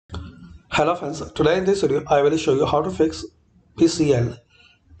Hello friends, today in this video I will show you how to fix PCL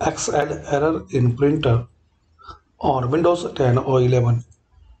XL error in printer on Windows 10 or 11.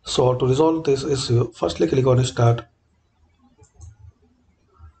 So to resolve this issue, firstly click on Start.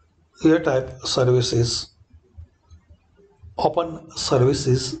 Here type Services, open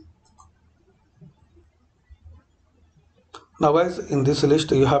Services. Now guys, in this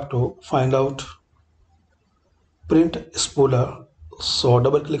list you have to find out Print Spooler. So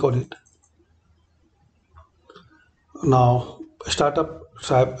double click on it. Now startup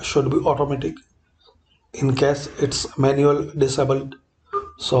type should be automatic. In case it's manual disabled,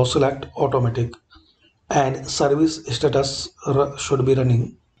 so select automatic, and service status should be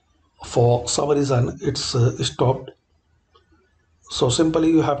running. For some reason it's stopped, so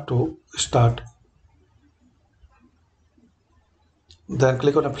simply you have to start, then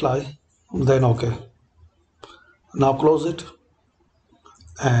click on apply, then OK. Now close it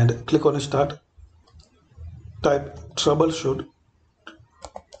and click on start. Type troubleshoot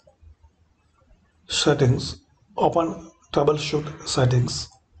settings, open troubleshoot settings.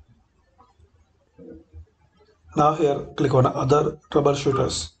 Now here click on other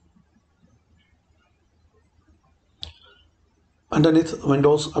troubleshooters. Underneath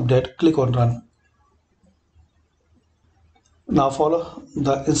Windows Update, click on Run. Now follow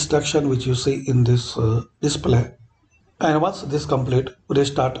the instruction which you see in this display. And once this complete,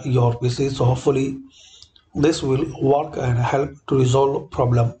 restart your PC. So hopefully this will work and help to resolve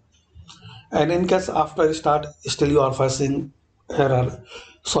problem. And in case after restart still you are facing error,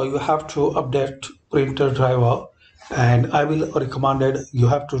 so you have to update printer driver, and I will recommended you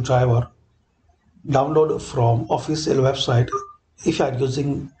have to driver download from official website if you are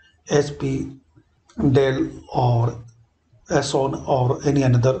using HP, Dell or Ason or any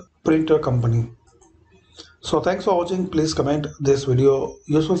another printer company. So thanks for watching. Please comment this video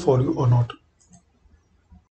useful for you or not.